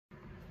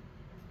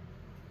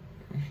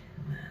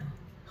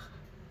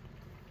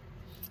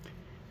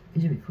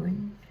Is it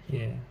recording?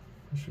 Yeah,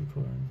 it's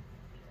recording.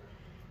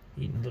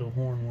 Eating a little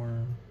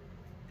hornworm.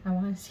 I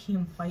want to see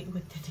him fight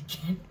with it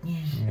again.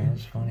 Yeah,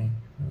 that's funny.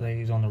 Like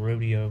he's on the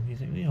rodeo.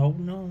 He's like, hey,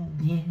 holding on.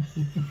 Yeah.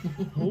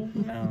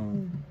 Holding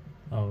on.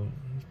 Oh,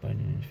 he's biting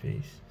in his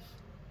face.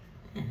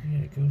 He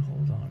had a good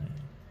hold on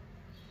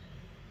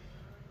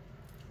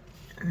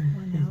it.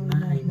 Well,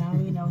 now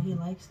we know he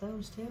likes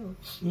those too.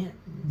 Yeah,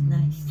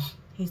 nice.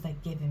 He's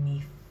like giving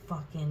me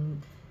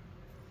fucking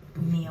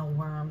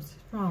mealworms.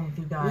 What's wrong with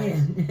you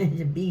guys? Yeah,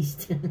 he's a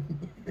beast.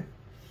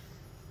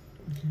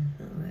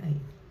 Alright.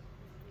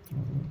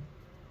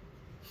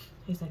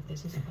 He's like,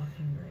 this is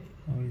fucking great.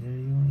 Oh, there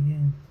you go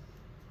again.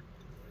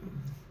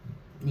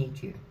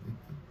 Nature.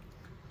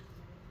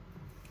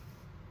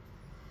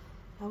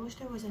 I wish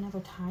there was another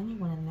tiny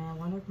one in there. I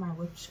wonder if my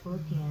whipped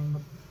scorpion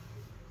would...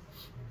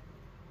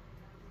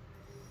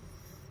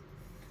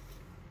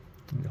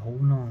 He's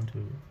holding on to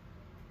it.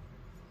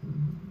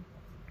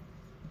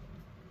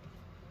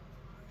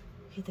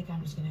 He think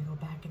I'm just gonna go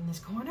back in this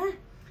corner?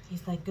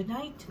 He's like, good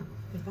night,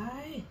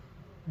 goodbye.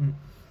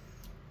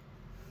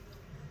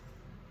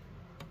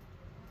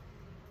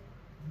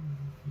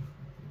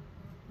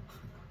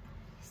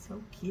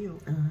 So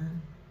cute.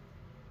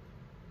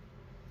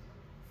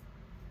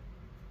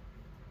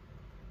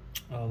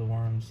 Oh, the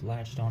worm's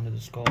latched onto the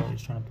skull.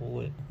 He's trying to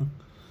pull it.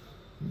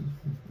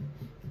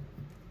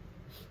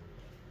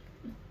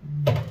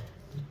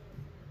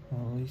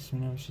 Well, at least we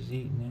know she's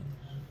eating it.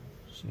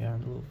 She got her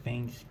little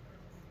fangs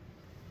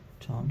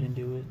chomped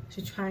into it.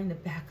 She's trying to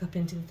back up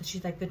into the...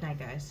 She's like, good night,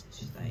 guys.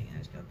 She's like, I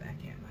just go back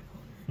here in my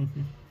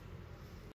corner.